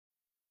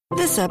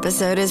This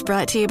episode is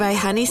brought to you by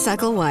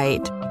Honeysuckle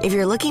White. If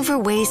you're looking for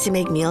ways to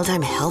make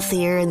mealtime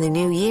healthier in the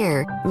new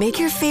year, make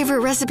your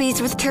favorite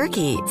recipes with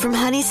turkey from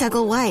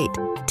Honeysuckle White.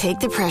 Take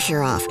the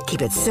pressure off,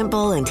 keep it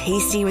simple and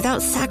tasty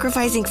without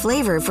sacrificing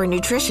flavor for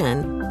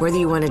nutrition. Whether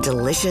you want a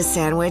delicious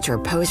sandwich or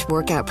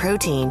post-workout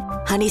protein,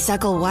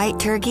 Honeysuckle White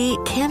Turkey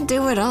can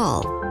do it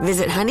all.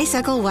 Visit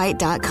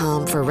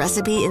honeysucklewhite.com for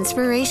recipe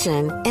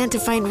inspiration and to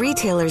find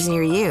retailers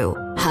near you.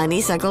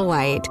 Honeysuckle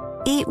White.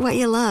 Eat what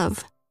you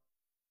love.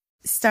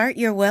 Start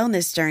your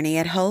wellness journey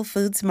at Whole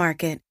Foods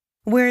Market,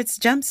 where it's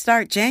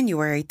Jumpstart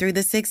January through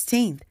the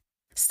 16th.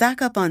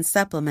 Stock up on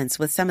supplements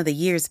with some of the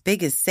year's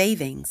biggest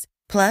savings.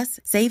 Plus,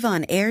 save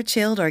on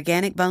air-chilled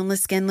organic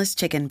boneless skinless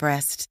chicken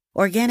breasts,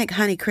 organic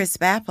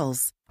Honeycrisp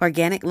apples,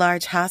 organic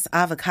large Hass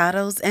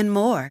avocados, and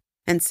more.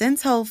 And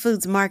since Whole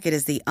Foods Market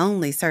is the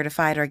only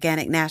certified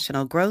organic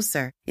national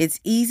grocer, it's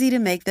easy to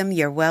make them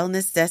your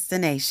wellness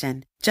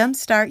destination.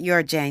 Jumpstart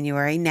your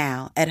January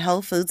now at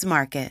Whole Foods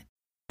Market.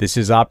 This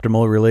is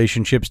Optimal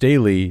Relationships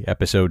Daily,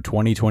 episode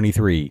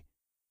 2023,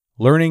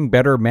 Learning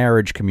Better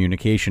Marriage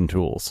Communication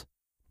Tools,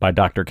 by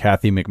Dr.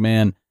 Kathy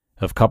McMahon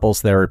of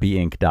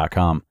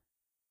CouplesTherapyInc.com.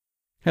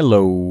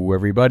 Hello,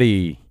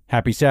 everybody.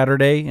 Happy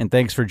Saturday, and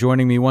thanks for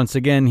joining me once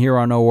again here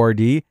on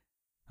ORD.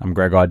 I'm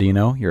Greg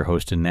Audino, your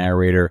host and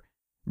narrator,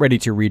 ready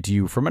to read to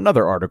you from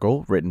another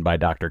article written by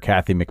Dr.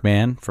 Kathy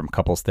McMahon from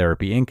Couples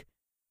Therapy Inc.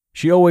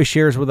 She always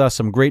shares with us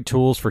some great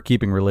tools for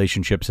keeping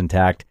relationships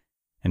intact,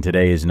 and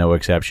today is no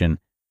exception.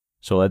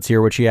 So let's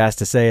hear what she has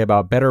to say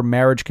about better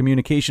marriage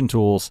communication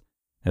tools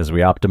as we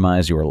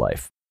optimize your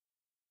life.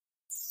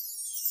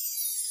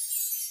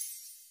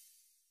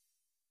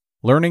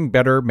 Learning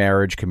Better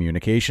Marriage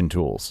Communication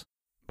Tools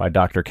by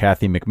Dr.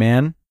 Kathy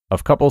McMahon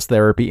of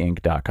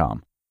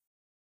CouplesTherapyInc.com.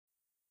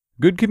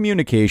 Good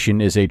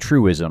communication is a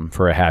truism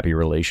for a happy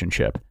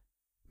relationship.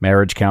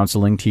 Marriage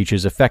counseling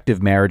teaches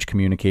effective marriage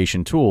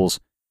communication tools,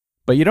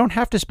 but you don't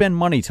have to spend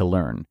money to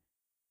learn.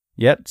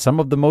 Yet, some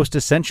of the most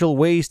essential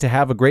ways to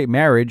have a great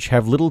marriage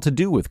have little to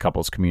do with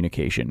couples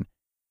communication.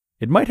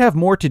 It might have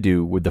more to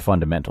do with the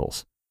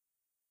fundamentals.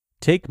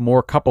 Take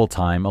more couple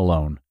time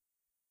alone.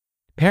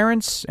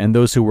 Parents and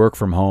those who work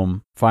from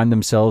home find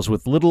themselves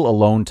with little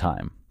alone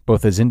time,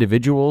 both as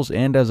individuals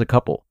and as a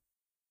couple.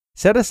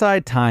 Set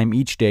aside time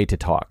each day to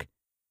talk.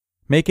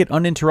 Make it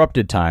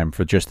uninterrupted time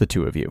for just the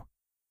two of you.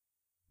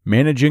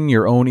 Managing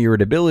your own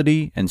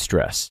irritability and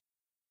stress.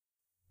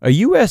 A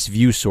U.S.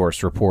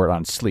 ViewSource report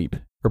on sleep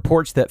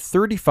reports that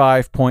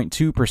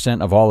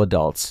 35.2% of all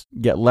adults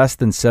get less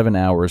than 7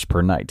 hours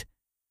per night.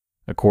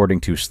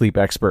 According to sleep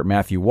expert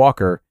Matthew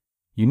Walker,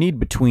 you need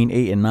between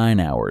 8 and 9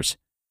 hours.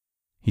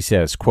 He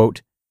says,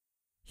 quote,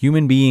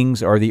 "Human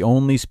beings are the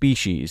only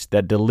species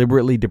that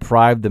deliberately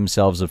deprive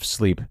themselves of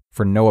sleep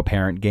for no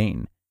apparent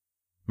gain.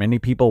 Many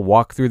people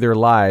walk through their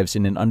lives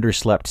in an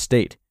underslept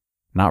state,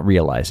 not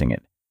realizing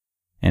it."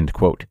 End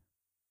quote.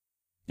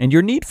 And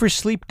your need for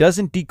sleep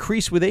doesn't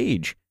decrease with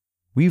age.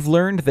 We've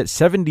learned that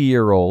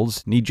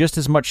 70-year-olds need just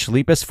as much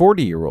sleep as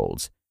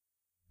 40-year-olds.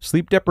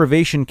 Sleep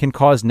deprivation can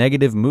cause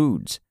negative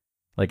moods,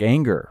 like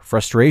anger,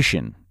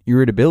 frustration,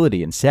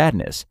 irritability, and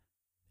sadness,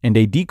 and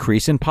a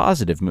decrease in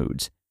positive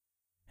moods.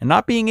 And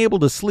not being able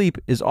to sleep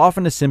is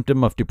often a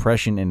symptom of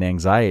depression and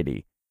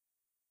anxiety.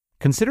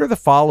 Consider the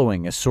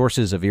following as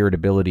sources of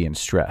irritability and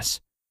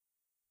stress: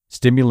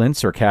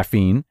 stimulants or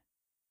caffeine,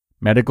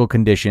 medical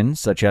conditions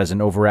such as an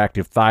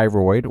overactive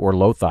thyroid or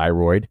low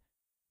thyroid,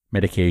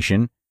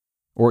 medication,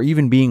 or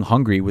even being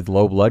hungry with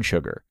low blood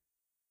sugar.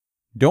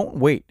 Don't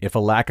wait if a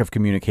lack of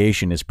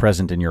communication is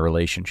present in your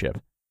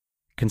relationship.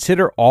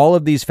 Consider all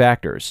of these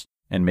factors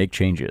and make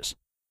changes.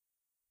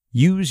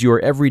 Use your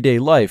everyday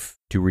life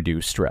to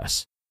reduce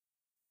stress.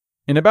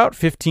 In about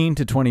 15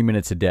 to 20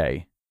 minutes a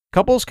day,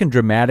 couples can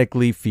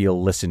dramatically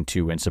feel listened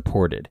to and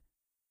supported.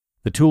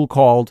 The tool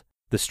called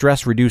the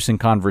Stress Reducing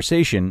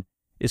Conversation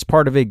is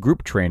part of a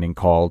group training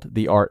called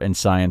The Art and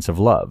Science of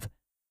Love.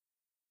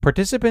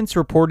 Participants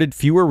reported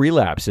fewer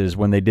relapses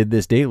when they did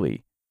this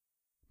daily.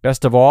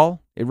 Best of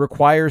all, it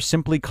requires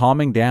simply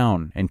calming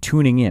down and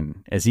tuning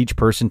in as each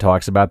person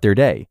talks about their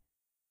day.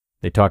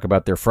 They talk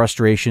about their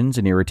frustrations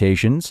and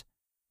irritations,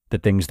 the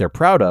things they're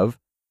proud of,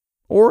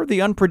 or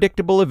the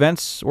unpredictable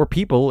events or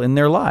people in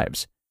their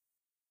lives.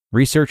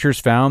 Researchers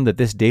found that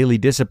this daily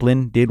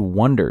discipline did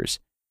wonders.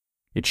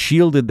 It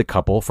shielded the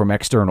couple from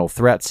external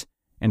threats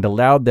and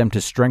allowed them to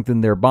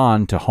strengthen their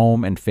bond to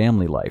home and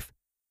family life.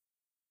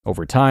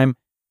 Over time,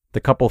 the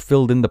couple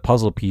filled in the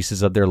puzzle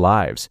pieces of their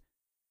lives.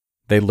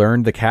 They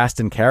learned the cast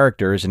and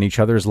characters in each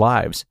other's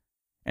lives,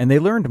 and they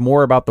learned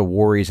more about the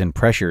worries and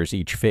pressures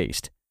each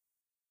faced.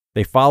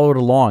 They followed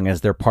along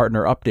as their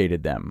partner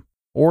updated them,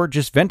 or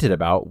just vented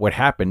about what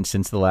happened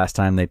since the last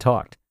time they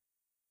talked.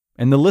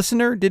 And the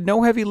listener did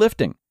no heavy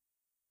lifting.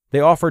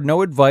 They offered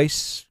no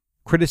advice,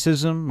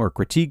 criticism, or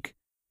critique,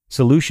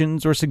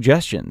 solutions, or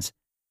suggestions.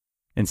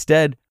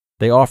 Instead,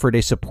 they offered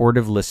a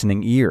supportive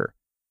listening ear,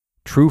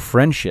 true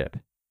friendship,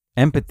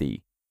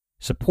 empathy,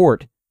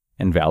 support,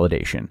 and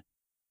validation.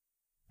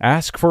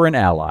 Ask for an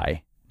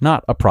ally,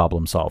 not a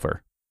problem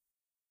solver.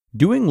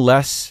 Doing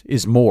less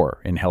is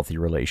more in healthy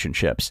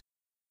relationships.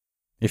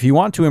 If you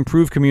want to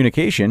improve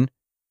communication,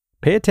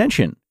 pay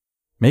attention,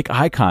 make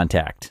eye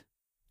contact,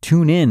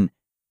 tune in,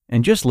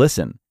 and just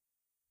listen.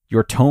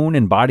 Your tone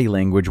and body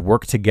language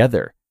work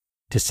together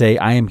to say,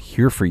 I am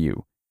here for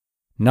you.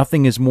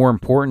 Nothing is more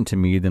important to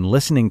me than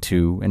listening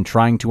to and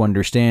trying to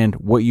understand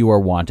what you are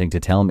wanting to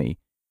tell me.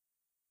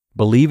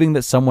 Believing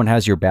that someone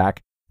has your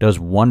back does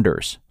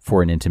wonders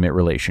for an intimate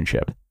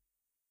relationship.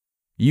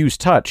 Use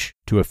touch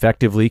to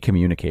effectively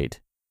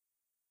communicate.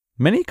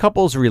 Many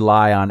couples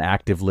rely on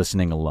active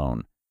listening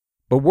alone,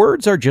 but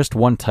words are just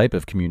one type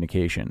of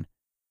communication.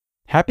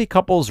 Happy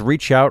couples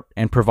reach out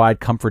and provide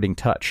comforting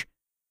touch.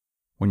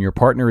 When your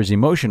partner is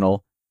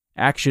emotional,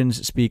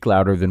 actions speak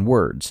louder than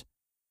words.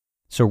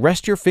 So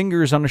rest your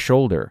fingers on a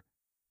shoulder,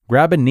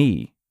 grab a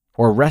knee,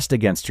 or rest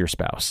against your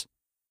spouse.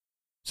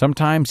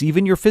 Sometimes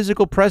even your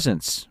physical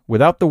presence,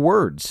 without the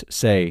words,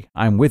 say,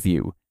 I'm with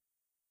you.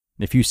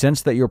 If you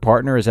sense that your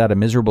partner is at a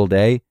miserable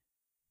day,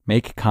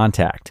 make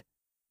contact.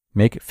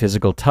 Make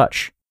physical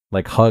touch,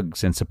 like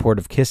hugs and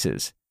supportive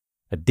kisses,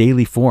 a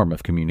daily form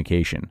of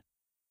communication.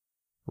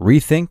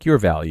 Rethink your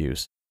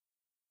values.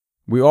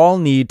 We all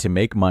need to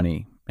make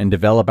money and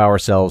develop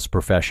ourselves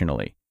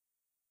professionally.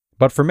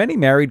 But for many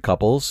married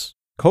couples,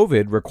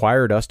 COVID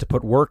required us to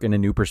put work in a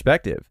new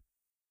perspective.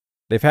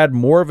 They've had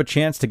more of a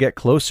chance to get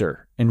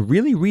closer and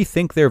really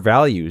rethink their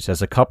values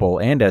as a couple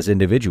and as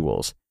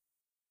individuals.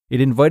 It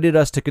invited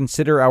us to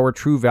consider our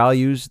true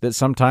values that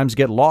sometimes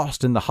get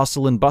lost in the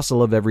hustle and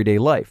bustle of everyday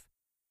life.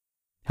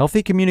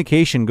 Healthy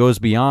communication goes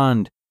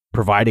beyond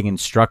providing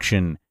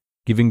instruction,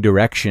 giving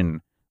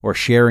direction, or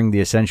sharing the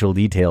essential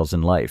details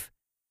in life.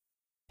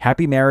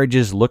 Happy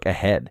marriages look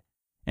ahead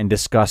and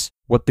discuss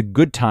what the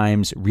good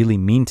times really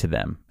mean to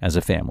them as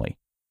a family.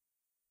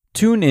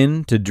 Tune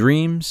in to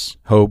dreams,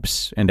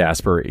 hopes, and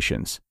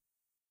aspirations.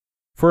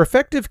 For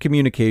effective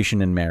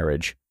communication in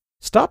marriage,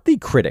 stop the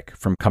critic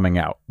from coming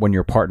out when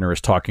your partner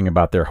is talking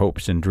about their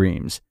hopes and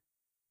dreams.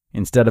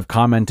 Instead of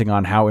commenting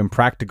on how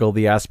impractical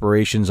the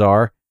aspirations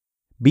are,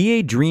 be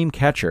a dream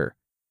catcher.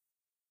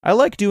 I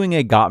like doing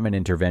a Gottman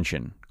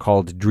intervention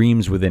called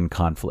Dreams Within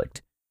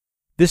Conflict.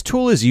 This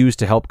tool is used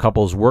to help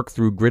couples work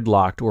through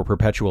gridlocked or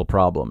perpetual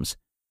problems.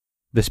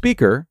 The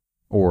speaker,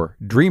 or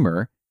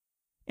dreamer,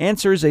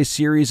 answers a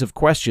series of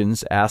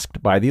questions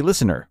asked by the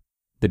listener,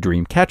 the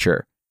dream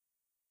catcher.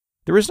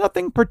 There is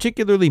nothing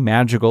particularly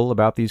magical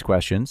about these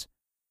questions.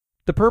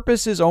 The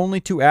purpose is only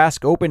to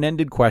ask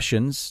open-ended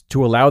questions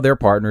to allow their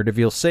partner to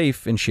feel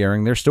safe in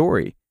sharing their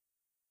story.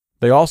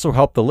 They also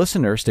help the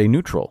listener stay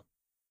neutral.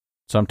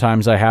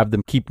 Sometimes I have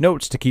them keep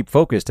notes to keep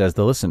focused as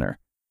the listener.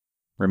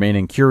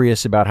 Remaining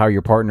curious about how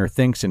your partner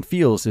thinks and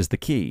feels is the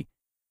key.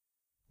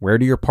 Where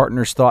do your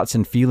partner's thoughts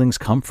and feelings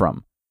come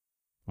from?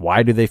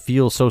 Why do they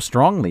feel so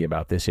strongly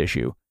about this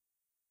issue?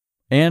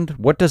 And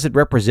what does it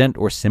represent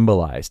or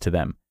symbolize to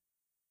them?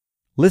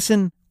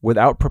 Listen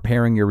without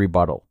preparing your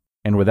rebuttal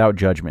and without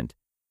judgment.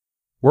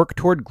 Work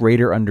toward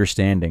greater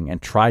understanding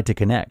and try to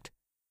connect.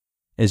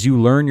 As you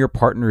learn your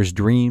partner's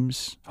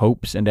dreams,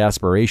 hopes, and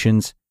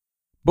aspirations,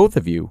 both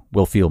of you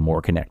will feel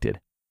more connected.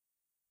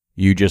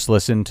 You just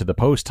listened to the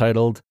post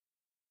titled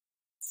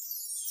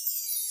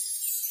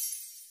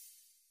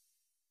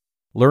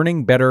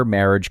Learning Better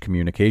Marriage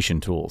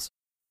Communication Tools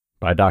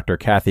by Dr.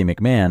 Kathy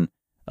McMahon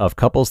of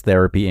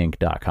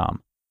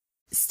CouplesTherapyInc.com.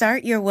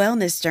 Start your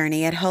wellness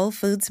journey at Whole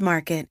Foods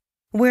Market,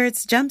 where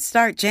it's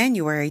Jumpstart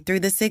January through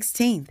the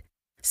 16th.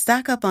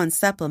 Stock up on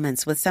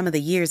supplements with some of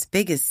the year's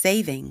biggest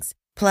savings.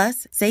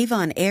 Plus, save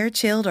on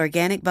air-chilled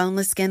organic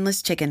boneless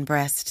skinless chicken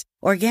breasts,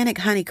 organic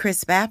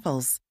Honeycrisp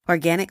apples,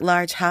 organic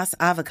large Hass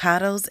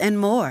avocados, and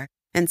more.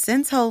 And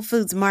since Whole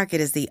Foods Market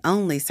is the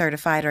only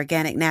certified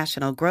organic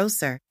national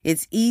grocer,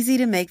 it's easy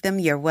to make them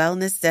your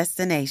wellness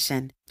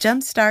destination.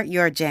 Jumpstart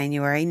your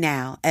January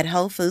now at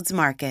Whole Foods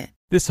Market.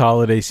 This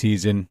holiday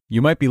season,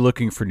 you might be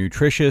looking for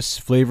nutritious,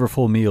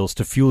 flavorful meals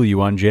to fuel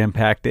you on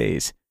jam-packed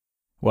days.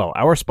 Well,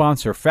 our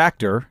sponsor,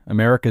 Factor,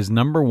 America's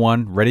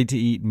 #1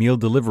 ready-to-eat meal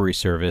delivery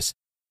service,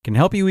 can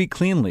help you eat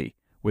cleanly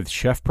with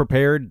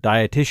chef-prepared,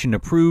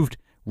 dietitian-approved,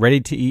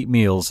 ready-to-eat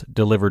meals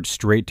delivered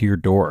straight to your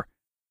door.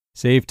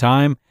 Save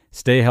time,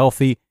 stay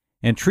healthy,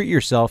 and treat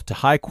yourself to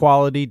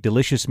high-quality,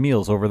 delicious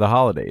meals over the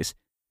holidays.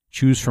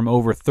 Choose from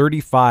over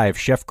 35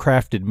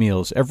 chef-crafted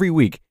meals every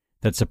week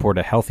that support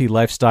a healthy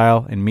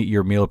lifestyle and meet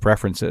your meal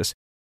preferences.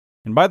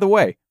 And by the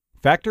way,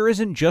 Factor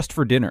isn't just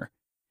for dinner.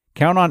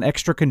 Count on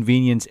extra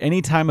convenience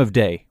any time of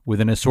day with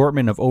an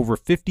assortment of over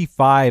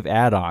 55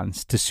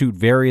 add-ons to suit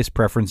various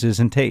preferences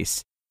and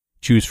tastes.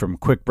 Choose from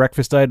quick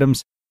breakfast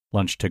items,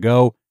 lunch to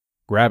go,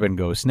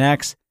 grab-and-go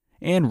snacks,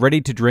 and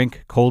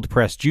ready-to-drink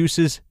cold-pressed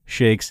juices,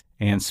 shakes,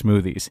 and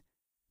smoothies.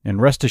 And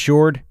rest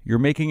assured, you're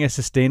making a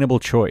sustainable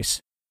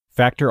choice.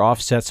 Factor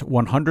offsets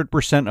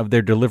 100% of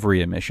their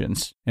delivery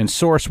emissions and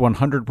source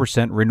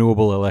 100%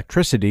 renewable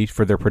electricity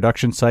for their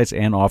production sites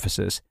and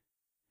offices.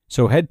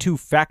 So head to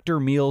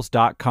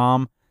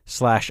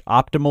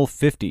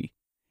factormeals.com/optimal50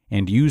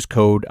 and use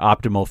code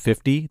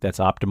optimal50, that's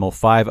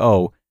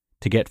optimal50,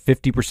 to get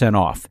 50%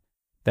 off.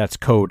 That's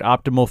code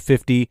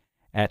optimal50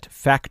 at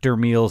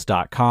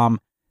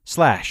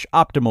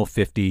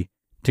factormeals.com/optimal50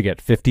 to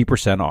get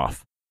 50%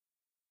 off.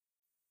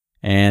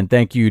 And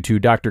thank you to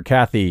Dr.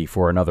 Kathy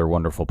for another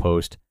wonderful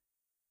post.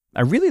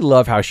 I really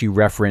love how she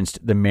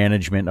referenced the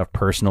management of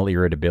personal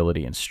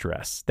irritability and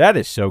stress. That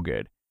is so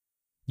good.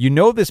 You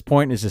know this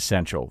point is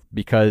essential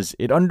because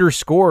it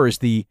underscores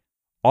the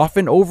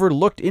often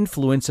overlooked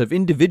influence of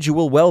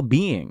individual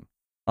well-being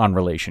on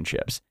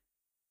relationships.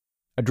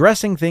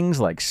 Addressing things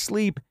like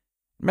sleep,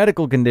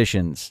 medical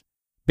conditions,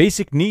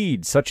 basic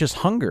needs such as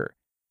hunger.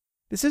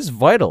 This is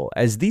vital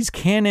as these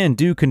can and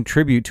do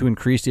contribute to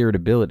increased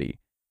irritability.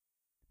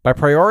 By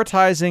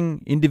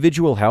prioritizing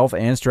individual health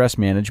and stress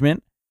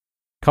management,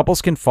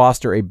 couples can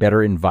foster a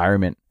better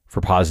environment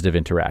for positive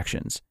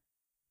interactions.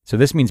 So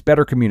this means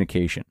better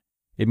communication.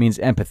 It means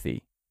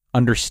empathy,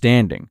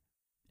 understanding,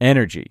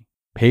 energy,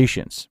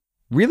 patience,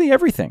 really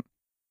everything.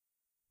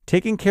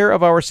 Taking care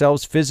of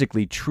ourselves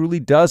physically truly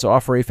does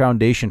offer a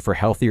foundation for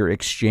healthier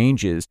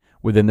exchanges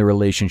within the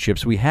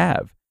relationships we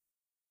have.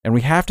 And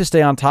we have to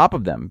stay on top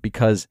of them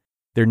because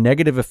their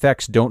negative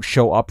effects don't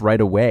show up right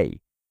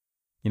away.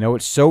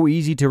 It's so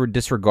easy to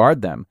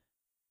disregard them,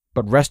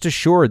 but rest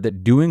assured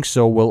that doing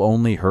so will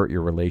only hurt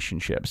your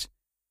relationships.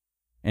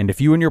 And if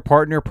you and your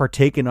partner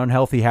partake in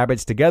unhealthy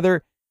habits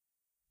together,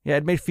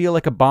 it may feel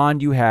like a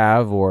bond you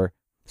have or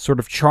sort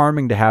of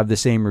charming to have the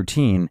same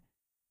routine,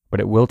 but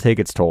it will take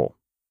its toll.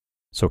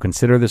 So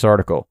consider this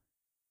article.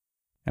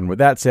 And with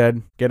that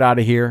said, get out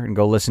of here and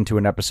go listen to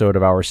an episode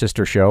of our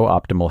sister show,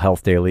 Optimal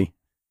Health Daily.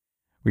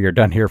 We are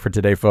done here for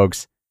today,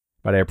 folks,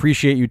 but I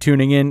appreciate you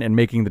tuning in and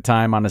making the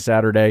time on a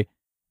Saturday.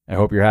 I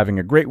hope you're having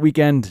a great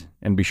weekend,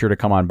 and be sure to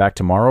come on back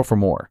tomorrow for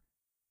more,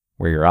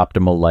 where your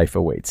optimal life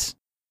awaits.